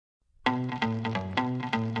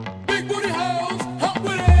No, your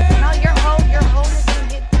whole is gonna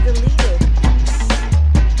get deleted.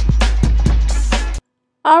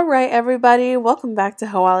 All right, everybody, welcome back to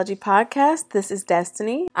Hoology Podcast. This is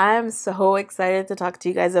Destiny. I am so excited to talk to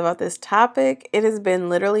you guys about this topic. It has been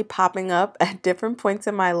literally popping up at different points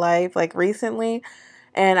in my life, like recently,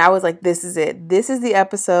 and I was like, this is it. This is the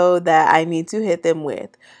episode that I need to hit them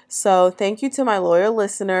with. So thank you to my loyal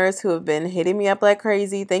listeners who have been hitting me up like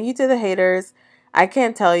crazy. Thank you to the haters. I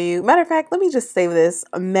can't tell you. Matter of fact, let me just say this.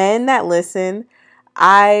 Men that listen,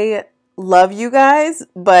 I love you guys,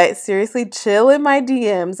 but seriously, chill in my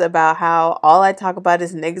DMs about how all I talk about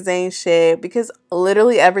is niggas ain't shit, because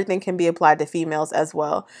literally everything can be applied to females as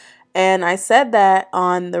well. And I said that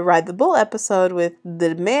on the Ride the Bull episode with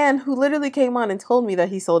the man who literally came on and told me that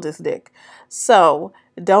he sold his dick. So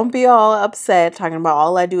don't be all upset talking about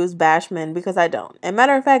all I do is bash men, because I don't. And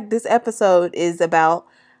matter of fact, this episode is about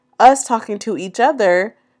us talking to each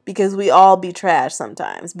other, because we all be trash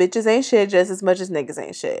sometimes. Bitches ain't shit just as much as niggas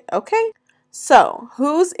ain't shit, okay? So,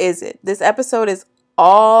 whose is it? This episode is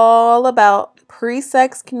all about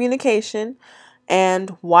pre-sex communication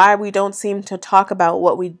and why we don't seem to talk about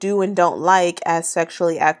what we do and don't like as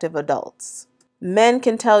sexually active adults. Men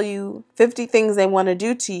can tell you 50 things they want to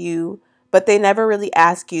do to you, but they never really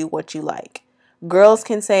ask you what you like. Girls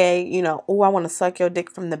can say, oh, I want to suck your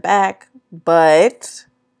dick from the back, but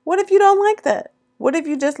what if you don't like that? What if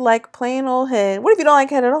you just like plain old head? What if you don't like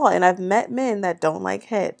head at all? And I've met men that don't like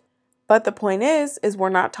head. But the point is we're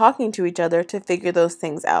not talking to each other to figure those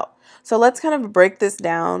things out. So let's kind of break this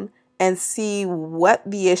down and see what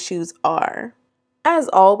the issues are. As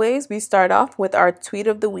always, we start off with our tweet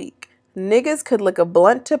of the week. Niggas could lick a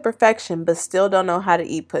blunt to perfection but still don't know how to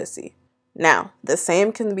eat pussy. Now, the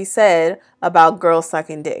same can be said about girls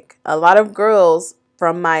sucking dick. A lot of girls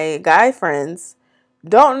from my guy friends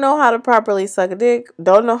don't know how to properly suck a dick,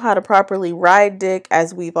 don't know how to properly ride dick,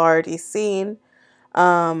 as we've already seen.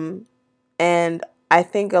 And I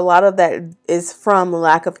think a lot of that is from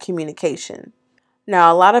lack of communication.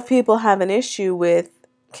 Now, a lot of people have an issue with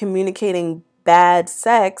communicating bad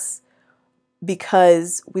sex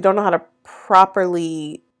because we don't know how to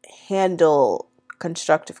properly handle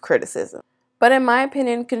constructive criticism. But in my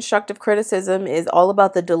opinion, constructive criticism is all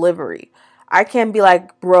about the delivery. I can't be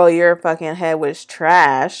like, bro, your fucking head was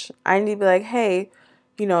trash. I need to be like, hey,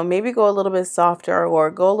 maybe go a little bit softer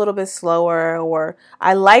or go a little bit slower, or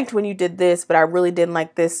I liked when you did this, but I really didn't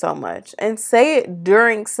like this so much. And say it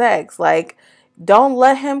during sex. Like, don't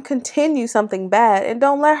let him continue something bad, and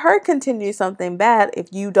don't let her continue something bad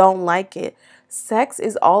if you don't like it. Sex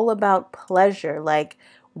is all about pleasure. Like,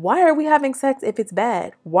 why are we having sex if it's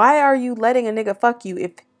bad? Why are you letting a nigga fuck you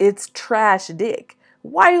if it's trash dick?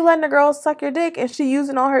 Why are you letting a girl suck your dick and she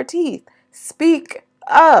using all her teeth? Speak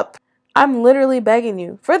up. I'm literally begging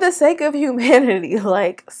you, for the sake of humanity,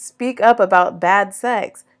 like, speak up about bad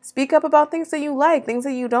sex. Speak up about things that you like, things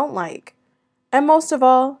that you don't like. And most of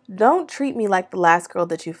all, don't treat me like the last girl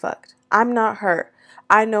that you fucked. I'm not her.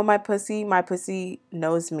 I know my pussy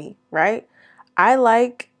knows me, right? I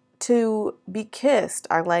like to be kissed.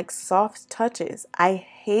 I like soft touches. I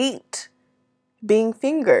hate being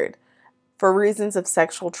fingered for reasons of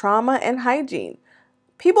sexual trauma and hygiene.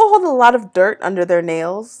 People hold a lot of dirt under their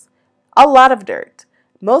nails. A lot of dirt.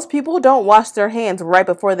 Most people don't wash their hands right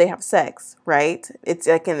before they have sex, right? It's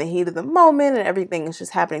like in the heat of the moment and everything is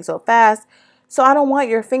just happening so fast. So I don't want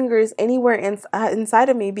your fingers anywhere inside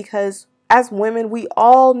of me, because as women, we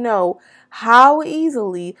all know how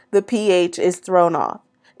easily the pH is thrown off.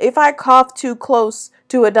 If I cough too close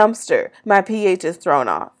to a dumpster, my pH is thrown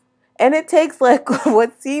off. And it takes like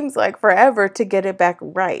what seems like forever to get it back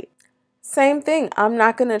right. Same thing. I'm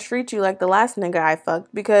not going to treat you like the last nigga I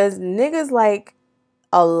fucked, because niggas like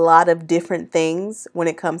a lot of different things when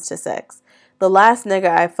it comes to sex. The last nigga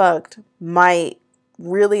I fucked might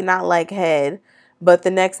really not like head, but the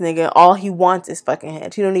next nigga, all he wants is fucking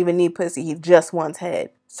head. He don't even need pussy. He just wants head.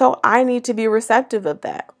 So I need to be receptive of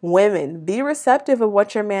that. Women, be receptive of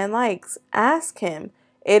what your man likes. Ask him.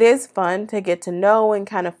 It is fun to get to know and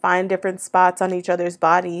kind of find different spots on each other's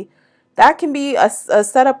body. That can be a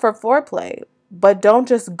setup for foreplay. But don't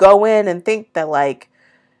just go in and think that like,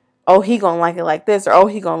 oh, he gonna like it like this, or oh,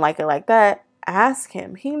 he gonna like it like that. Ask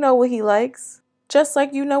him. He know what he likes. Just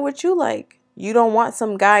like you know what you like. You don't want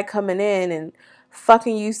some guy coming in and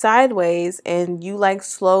fucking you sideways and you like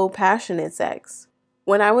slow, passionate sex.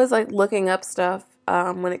 When I was like looking up stuff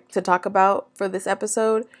to talk about for this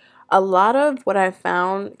episode, a lot of what I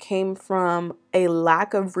found came from a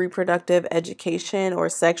lack of reproductive education or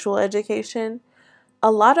sexual education. A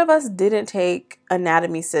lot of us didn't take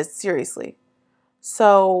anatomy seriously.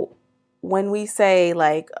 So when we say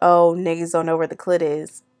like, oh, niggas don't know where the clit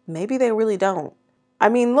is, maybe they really don't. I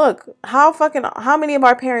mean, look, how many of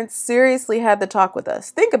our parents seriously had the talk with us?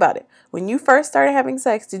 Think about it. When you first started having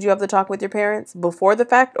sex, did you have the talk with your parents before the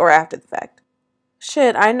fact or after the fact?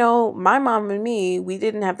 Shit, I know my mom and me, we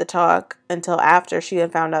didn't have the talk until after she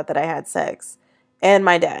had found out that I had sex. And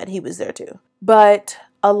my dad, he was there too. But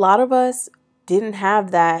a lot of us didn't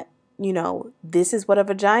have that, this is what a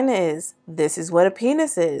vagina is. This is what a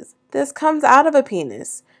penis is. This comes out of a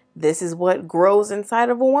penis. This is what grows inside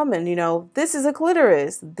of a woman. This is a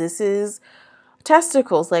clitoris. This is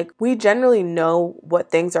testicles. Like, we generally know what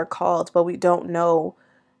things are called, but we don't know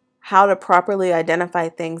how to properly identify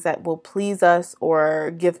things that will please us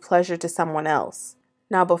or give pleasure to someone else.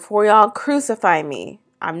 Now, before y'all crucify me,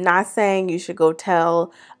 I'm not saying you should go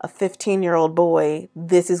tell a 15-year-old boy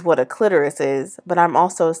this is what a clitoris is, but I'm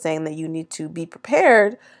also saying that you need to be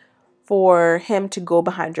prepared for him to go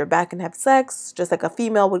behind your back and have sex, just like a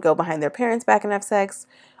female would go behind their parents' back and have sex.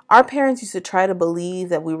 Our parents used to try to believe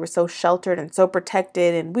that we were so sheltered and so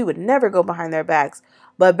protected and we would never go behind their backs.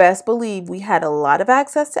 But best believe we had a lot of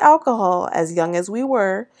access to alcohol as young as we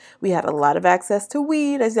were. We had a lot of access to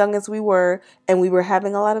weed as young as we were. And we were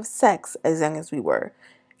having a lot of sex as young as we were.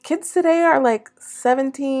 Kids today are like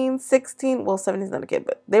 17, 16. Well, 17 is not a kid,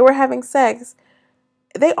 but they were having sex.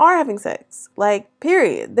 They are having sex. Like,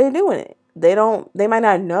 period. They're doing it. They might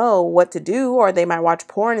not know what to do, or they might watch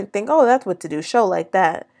porn and think, oh, that's what to do. Show like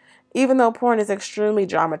that. Even though porn is extremely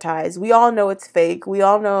dramatized. We all know it's fake. We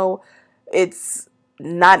all know it's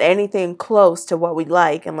not anything close to what we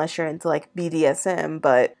like unless you're into like BDSM.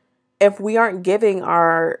 But if we aren't giving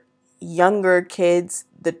our younger kids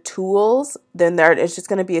the tools, then it's just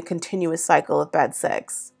going to be a continuous cycle of bad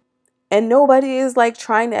sex. And nobody is like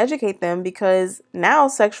trying to educate them because now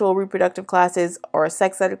sexual reproductive classes or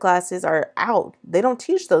sex ed classes are out. They don't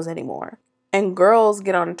teach those anymore. And girls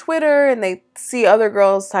get on Twitter and they see other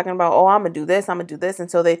girls talking about, oh, I'm going to do this, I'm going to do this.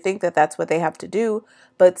 And so they think that that's what they have to do.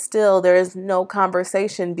 But still, there is no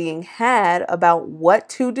conversation being had about what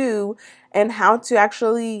to do and how to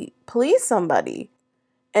actually please somebody.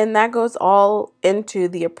 And that goes all into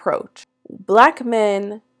the approach. Black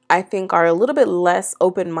men, I think, are a little bit less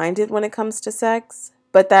open-minded when it comes to sex,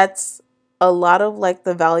 but that's a lot of like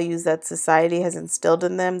the values that society has instilled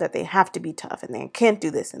in them, that they have to be tough and they can't do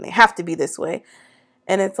this and they have to be this way.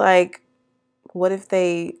 And it's like, what if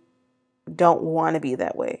they don't want to be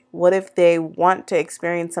that way? What if they want to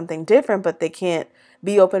experience something different, but they can't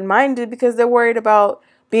be open-minded because they're worried about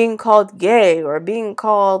being called gay or being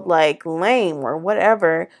called like lame or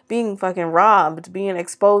whatever, being fucking robbed, being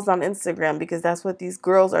exposed on Instagram, because that's what these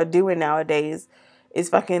girls are doing nowadays, is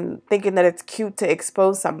fucking thinking that it's cute to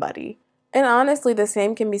expose somebody. And honestly, the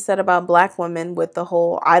same can be said about Black women with the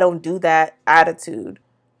whole I don't do that attitude.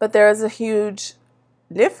 But there is a huge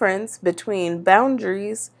difference between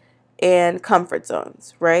boundaries and comfort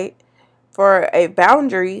zones, right? For a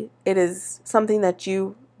boundary, it is something that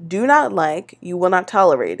you do not like, you will not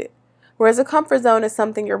tolerate it. Whereas a comfort zone is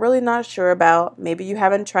something you're really not sure about. Maybe you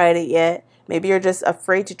haven't tried it yet. Maybe you're just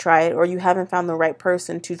afraid to try it, or you haven't found the right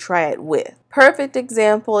person to try it with. Perfect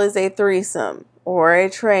example is a threesome or a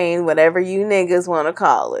train, whatever you niggas want to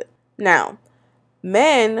call it. Now,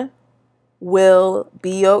 men will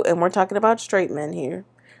be, and we're talking about straight men here.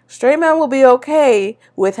 Straight men will be okay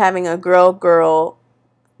with having a girl,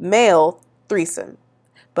 male threesome.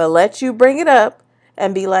 But let you bring it up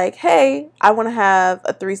and be like, hey, I want to have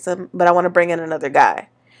a threesome, but I want to bring in another guy.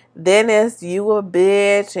 Then it's you a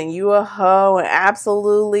bitch and you a hoe and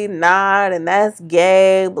absolutely not, and that's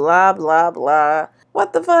gay, blah, blah, blah.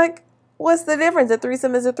 What the fuck? What's the difference? A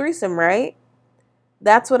threesome is a threesome, right?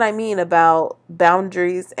 That's what I mean about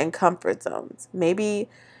boundaries and comfort zones. Maybe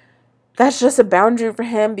that's just a boundary for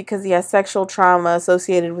him because he has sexual trauma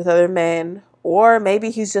associated with other men, or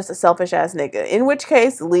maybe he's just a selfish ass nigga, in which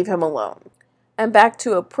case, leave him alone. And back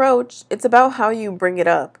to approach, it's about how you bring it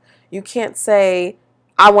up. You can't say,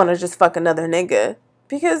 I want to just fuck another nigga,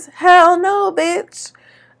 because hell no, bitch.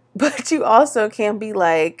 But you also can't be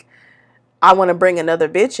like, I want to bring another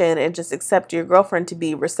bitch in and just accept your girlfriend to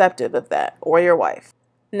be receptive of that, or your wife.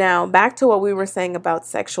 Now, back to what we were saying about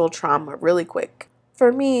sexual trauma really quick.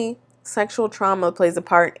 For me, sexual trauma plays a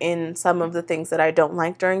part in some of the things that I don't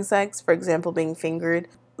like during sex. For example, being fingered.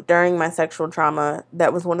 During my sexual trauma,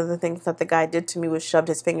 that was one of the things that the guy did to me, was shoved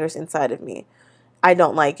his fingers inside of me. I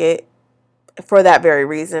don't like it for that very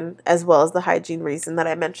reason, as well as the hygiene reason that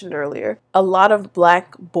I mentioned earlier. A lot of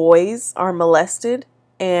Black boys are molested,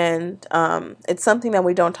 And it's something that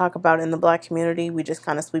we don't talk about in the Black community. We just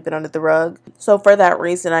kind of sweep it under the rug. So for that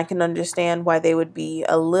reason, I can understand why they would be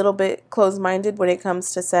a little bit closed-minded when it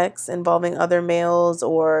comes to sex involving other males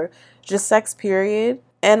or just sex, period.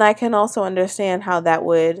 And I can also understand how that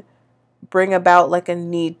would bring about like a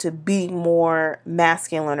need to be more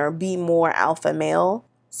masculine or be more alpha male.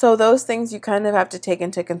 So those things you kind of have to take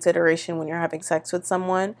into consideration when you're having sex with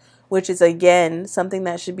someone, which is again something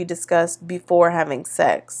that should be discussed before having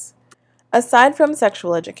sex. Aside from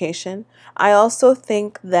sexual education, I also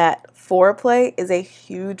think that foreplay is a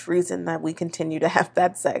huge reason that we continue to have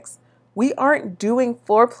bad sex. We aren't doing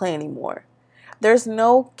foreplay anymore. There's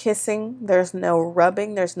no kissing, there's no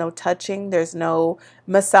rubbing, there's no touching, there's no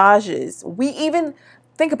massages. We even,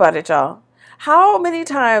 think about it, y'all. How many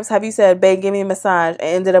times have you said, babe, give me a massage, and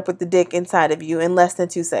ended up with the dick inside of you in less than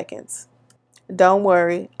 2 seconds? Don't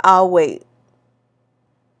worry, I'll wait.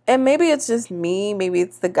 And maybe it's just me, maybe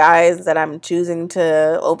it's the guys that I'm choosing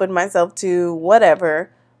to open myself to, whatever.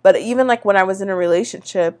 But even like when I was in a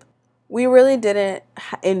relationship, we really didn't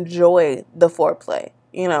enjoy the foreplay,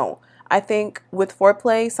 you know. I think with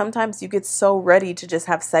foreplay, sometimes you get so ready to just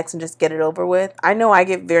have sex and just get it over with. I know I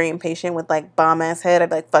get very impatient with like bomb ass head. I'd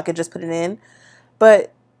be like, fuck it, just put it in.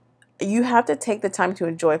 But you have to take the time to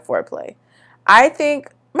enjoy foreplay. I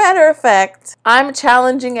think, matter of fact, I'm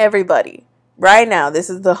challenging everybody right now. This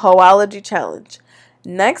is the Hoology challenge.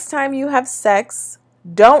 Next time you have sex,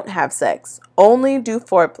 don't have sex. Only do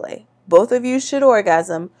foreplay. Both of you should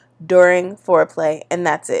orgasm during foreplay, and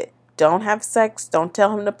that's it. Don't have sex. Don't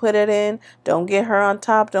tell him to put it in. Don't get her on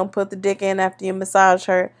top. Don't put the dick in after you massage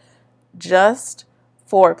her. Just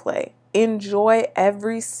foreplay. Enjoy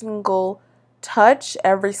every single touch,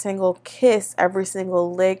 every single kiss, every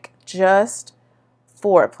single lick. Just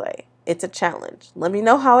foreplay. It's a challenge. Let me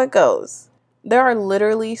know how it goes. There are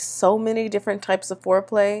literally so many different types of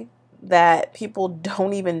foreplay that people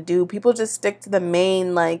don't even do. People just stick to the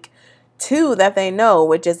main, like, two that they know,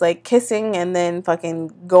 which is like kissing and then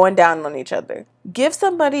fucking going down on each other.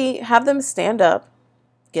 Have them stand up,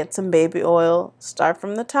 get some baby oil, start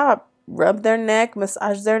from the top, rub their neck,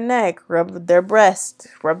 massage their neck, rub their breast,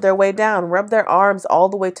 rub their way down, rub their arms all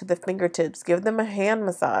the way to the fingertips, give them a hand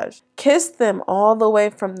massage, kiss them all the way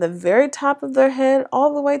from the very top of their head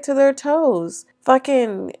all the way to their toes.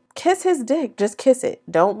 Fucking kiss his dick, just kiss it.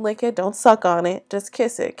 Don't lick it, don't suck on it, just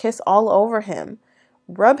kiss it. Kiss all over him.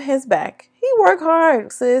 Rub his back. He work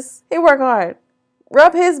hard, sis. He work hard.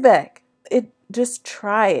 Rub his back. Just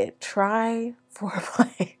try it. Try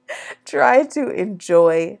foreplay. Try to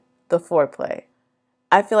enjoy the foreplay.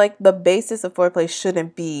 I feel like the basis of foreplay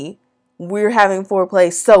shouldn't be we're having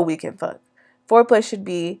foreplay so we can fuck. Foreplay should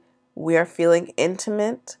be we are feeling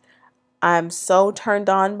intimate. I'm so turned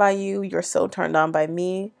on by you. You're so turned on by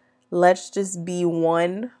me. Let's just be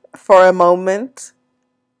one for a moment.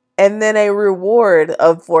 And then a reward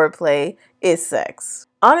of foreplay is sex.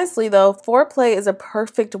 Honestly, though, foreplay is a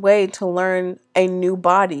perfect way to learn a new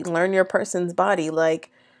body, learn your person's body.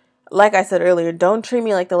 Like I said earlier, don't treat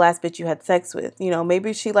me like the last bitch you had sex with. You know,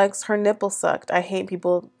 maybe she likes her nipples sucked. I hate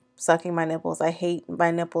people sucking my nipples. I hate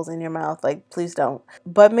my nipples in your mouth. Like, please don't.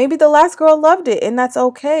 But maybe the last girl loved it, and that's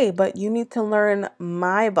okay. But you need to learn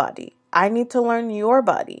my body. I need to learn your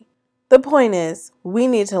body. The point is, we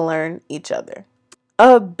need to learn each other.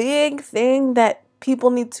 A big thing that people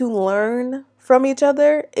need to learn from each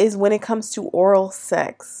other is when it comes to oral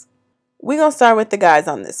sex. We're going to start with the guys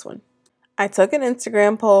on this one. I took an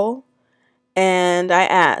Instagram poll and I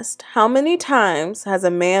asked, how many times has a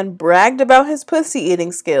man bragged about his pussy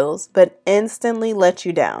eating skills but instantly let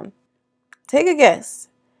you down? Take a guess.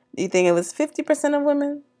 Do you think it was 50% of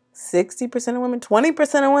women? 60% of women?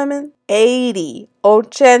 20% of women?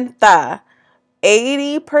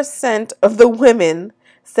 80% of the women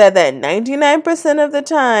said that 99% of the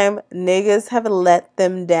time, niggas have let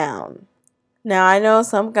them down. Now, I know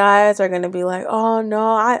some guys are going to be like, oh,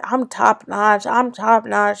 no, I'm top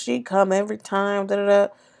notch. She come every time. Da, da, da.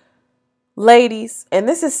 Ladies, and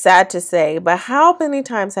this is sad to say, but how many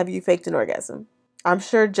times have you faked an orgasm? I'm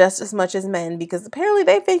sure just as much as men, because apparently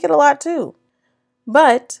they fake it a lot too.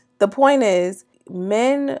 But the point is,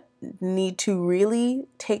 men need to really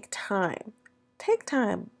take time. Take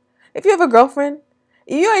time. If you have a girlfriend,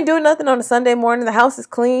 you ain't doing nothing on a Sunday morning, the house is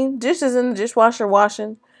clean, dishes in the dishwasher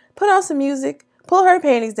washing, put on some music, pull her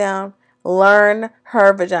panties down, learn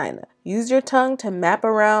her vagina. Use your tongue to map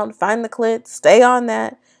around, find the clit, stay on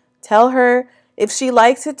that. Tell her if she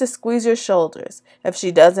likes it to squeeze your shoulders. If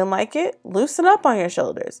she doesn't like it, loosen up on your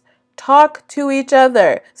shoulders. Talk to each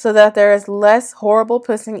other so that there is less horrible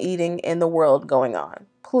pussy eating in the world going on.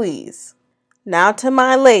 Please. Now to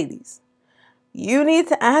my ladies. You need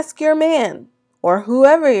to ask your man or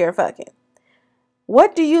whoever you're fucking,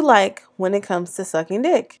 what do you like when it comes to sucking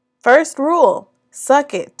dick? First rule,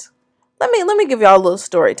 suck it. Let me give y'all a little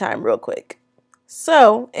story time real quick.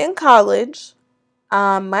 So, in college,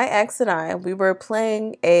 my ex and I, we were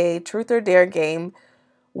playing a truth or dare game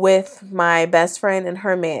with my best friend and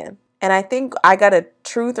her man. And I think I got a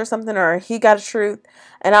truth or something, or he got a truth.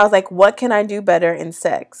 And I was like, what can I do better in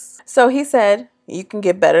sex? So he said, you can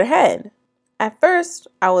get better head. At first,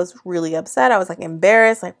 I was really upset. I was like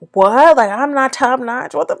embarrassed. Like, what? Like, I'm not top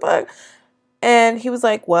notch. What the fuck? And he was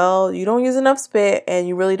like, well, you don't use enough spit and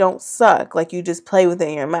you really don't suck. Like, you just play with it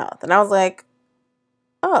in your mouth. And I was like,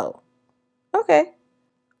 oh, okay.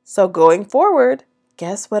 So going forward,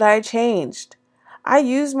 guess what I changed? I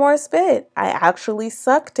used more spit. I actually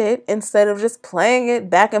sucked it instead of just playing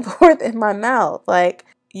it back and forth in my mouth. Like,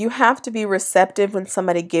 you have to be receptive when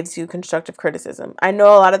somebody gives you constructive criticism. I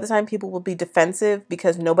know a lot of the time people will be defensive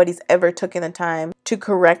because nobody's ever taken the time to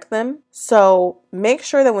correct them. So make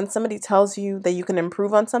sure that when somebody tells you that you can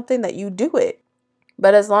improve on something, that you do it.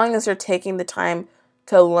 But as long as you're taking the time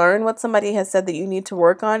to learn what somebody has said that you need to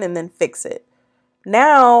work on and then fix it.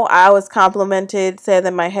 Now I was complimented, said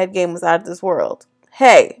that my head game was out of this world.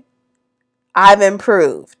 Hey, I've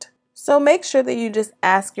improved. So make sure that you just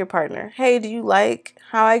ask your partner, hey, do you like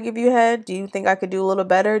how I give you head? Do you think I could do a little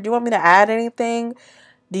better? Do you want me to add anything?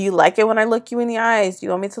 Do you like it when I look you in the eyes? Do you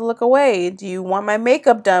want me to look away? Do you want my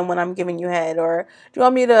makeup done when I'm giving you head? Or do you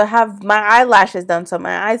want me to have my eyelashes done so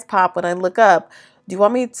my eyes pop when I look up? Do you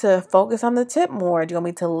want me to focus on the tip more? Do you want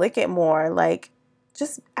me to lick it more? Like,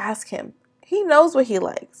 just ask him. He knows what he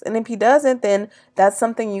likes. And if he doesn't, then that's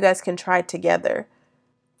something you guys can try together.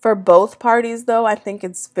 For both parties, though, I think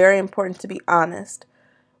it's very important to be honest.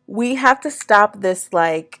 We have to stop this,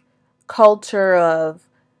 like, culture of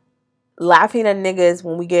laughing at niggas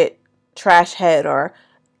when we get trash head or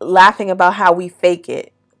laughing about how we fake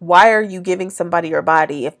it. Why are you giving somebody your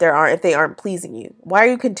body if they aren't pleasing you? Why are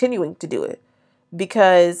you continuing to do it?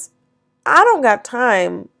 Because I don't got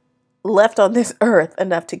time left on this earth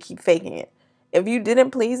enough to keep faking it. If you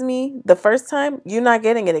didn't please me the first time, you're not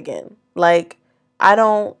getting it again. Like, I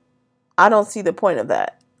don't see the point of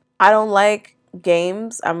that. I don't like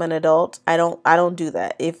games. I'm an adult. I don't do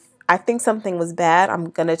that. If I think something was bad,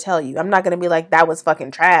 I'm going to tell you. I'm not going to be like that was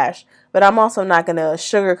fucking trash, but I'm also not going to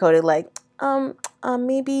sugarcoat it like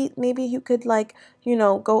maybe you could, like,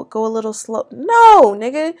 go a little slow. No,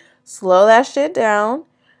 nigga, slow that shit down.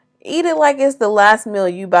 Eat it like it's the last meal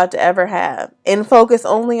you about to ever have and focus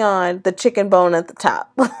only on the chicken bone at the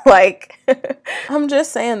top. Like, I'm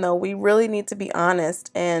just saying though, we really need to be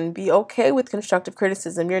honest and be okay with constructive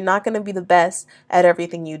criticism. You're not going to be the best at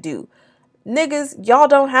everything you do. Niggas, y'all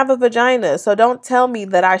don't have a vagina, so don't tell me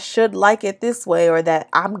that I should like it this way or that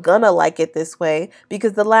I'm gonna like it this way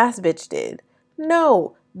because the last bitch did.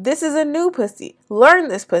 No, this is a new pussy. Learn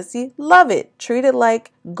this pussy. Love it. Treat it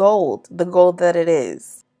like gold, the gold that it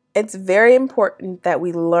is. It's very important that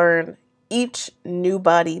we learn each new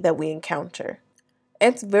body that we encounter.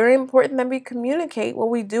 It's very important that we communicate what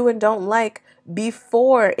we do and don't like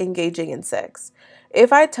before engaging in sex.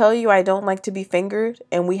 If I tell you I don't like to be fingered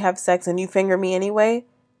and we have sex and you finger me anyway,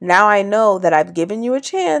 now I know that I've given you a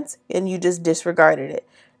chance and you just disregarded it.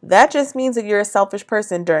 That just means that you're a selfish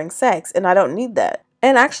person during sex, and I don't need that.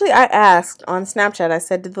 And actually, I asked on Snapchat, I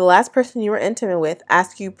said, did the last person you were intimate with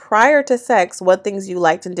ask you prior to sex what things you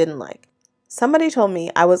liked and didn't like? Somebody told me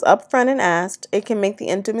I was upfront and asked. It can make the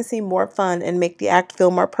intimacy more fun and make the act feel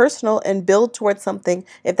more personal and build towards something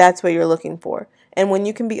if that's what you're looking for. And when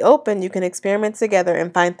you can be open, you can experiment together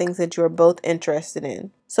and find things that you are both interested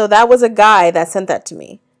in. So that was a guy that sent that to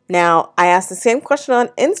me. Now, I asked the same question on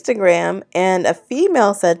Instagram, and a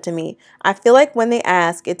female said to me, I feel like when they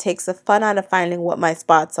ask, it takes the fun out of finding what my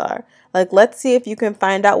spots are. Like, let's see if you can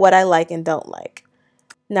find out what I like and don't like.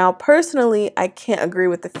 Now, personally, I can't agree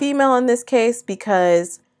with the female in this case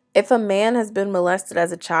because if a man has been molested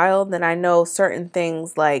as a child, then I know certain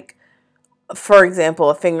things like, for example,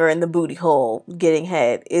 a finger in the booty hole, getting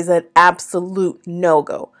head is an absolute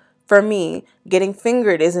no-go. For me, getting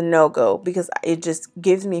fingered is a no-go because it just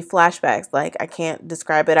gives me flashbacks. Like, I can't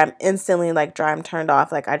describe it. I'm instantly like dry, I'm turned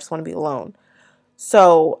off. Like, I just want to be alone.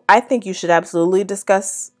 So I think you should absolutely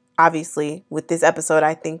discuss, obviously, with this episode,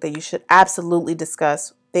 I think that you should absolutely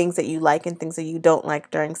discuss things that you like and things that you don't like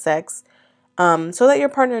during sex, so that your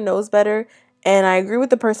partner knows better. And I agree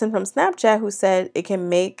with the person from Snapchat who said it can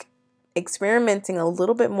make experimenting a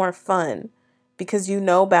little bit more fun because you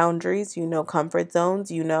know boundaries, you know comfort zones,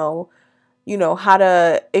 you know how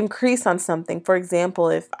to increase on something. For example,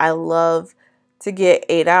 if I love to get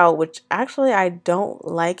ate out, which actually I don't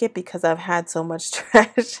like it because I've had so much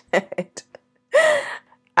trash head.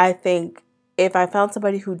 I think if I found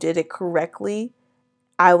somebody who did it correctly,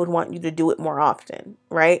 I would want you to do it more often,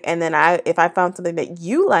 right? And then if I found something that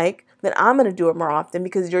you like, then I'm going to do it more often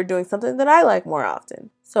because you're doing something that I like more often.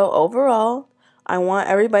 So overall, I want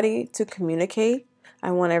everybody to communicate.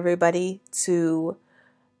 I want everybody to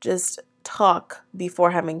just talk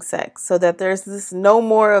before having sex so that there's this no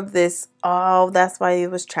more of this, oh, that's why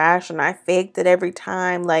it was trash and I faked it every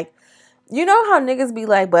time. Like, you know how niggas be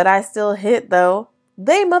like, but I still hit though.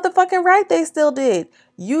 They motherfucking right, they still did.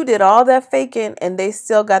 You did all that faking and they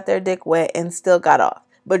still got their dick wet and still got off.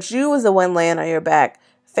 But you was the one laying on your back,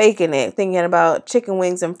 faking it, thinking about chicken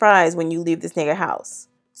wings and fries when you leave this nigga house.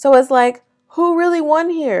 So it's like, who really won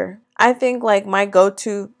here? I think like my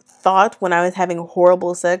go-to thought when I was having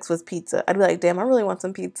horrible sex was pizza. I'd be like, damn, I really want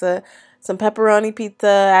some pizza, some pepperoni pizza,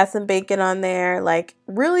 add some bacon on there. Like,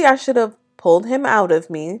 really, I should have pulled him out of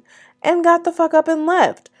me and got the fuck up and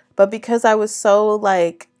left. But because I was so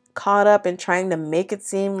like caught up in trying to make it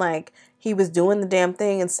seem like he was doing the damn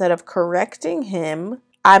thing instead of correcting him,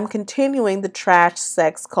 I'm continuing the trash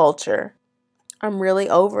sex culture. I'm really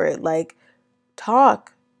over it. Like,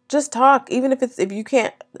 talk. Just talk. Even if you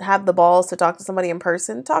can't have the balls to talk to somebody in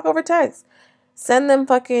person, talk over text. Send them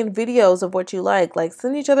fucking videos of what you like. Like,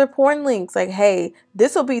 send each other porn links. Like, hey,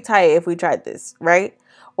 this will be tight if we tried this, right?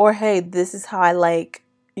 Or, hey, this is how I like,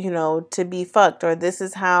 to be fucked. Or this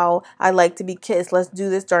is how I like to be kissed. Let's do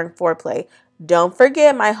this during foreplay. Don't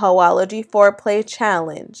forget my Hoology foreplay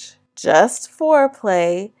challenge. Just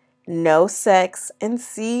foreplay, no sex, and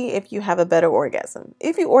see if you have a better orgasm.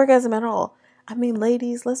 If you orgasm at all. I mean,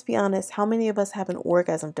 ladies, let's be honest. How many of us have an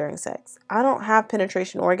orgasm during sex? I don't have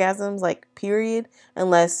penetration orgasms, like, period,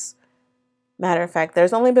 unless, matter of fact,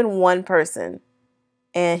 there's only been one person,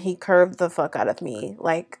 and he curved the fuck out of me,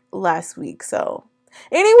 like, last week. So,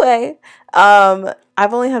 anyway,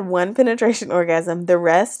 I've only had one penetration orgasm. The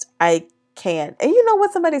rest, I can't. And you know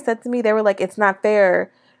what somebody said to me? They were like, it's not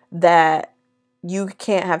fair that you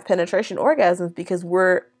can't have penetration orgasms because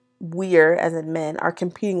we're, as in men, are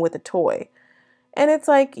competing with a toy. And it's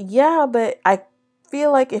like, yeah, but I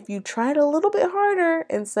feel like if you tried a little bit harder,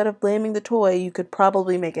 instead of blaming the toy, you could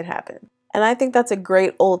probably make it happen. And I think that's a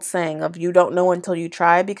great old saying of you don't know until you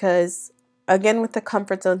try because, again, with the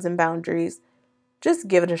comfort zones and boundaries, just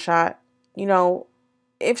give it a shot.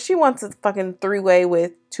 If she wants a fucking three-way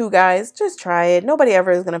with two guys, just try it. Nobody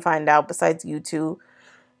ever is going to find out besides you two.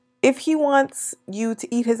 If he wants you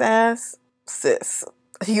to eat his ass, sis,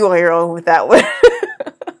 you on your own with that one.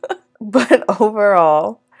 But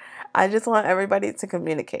overall, I just want everybody to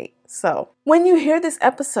communicate. So when you hear this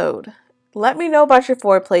episode, let me know about your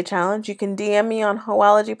foreplay challenge. You can DM me on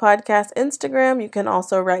Hoology Podcast Instagram. You can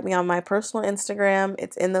also write me on my personal Instagram.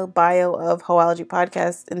 It's in the bio of Hoology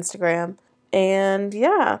Podcast Instagram. And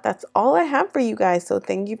yeah, that's all I have for you guys. So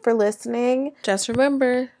thank you for listening. Just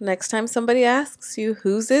remember, next time somebody asks you,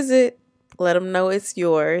 whose is it? Let them know it's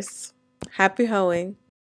yours. Happy hoeing.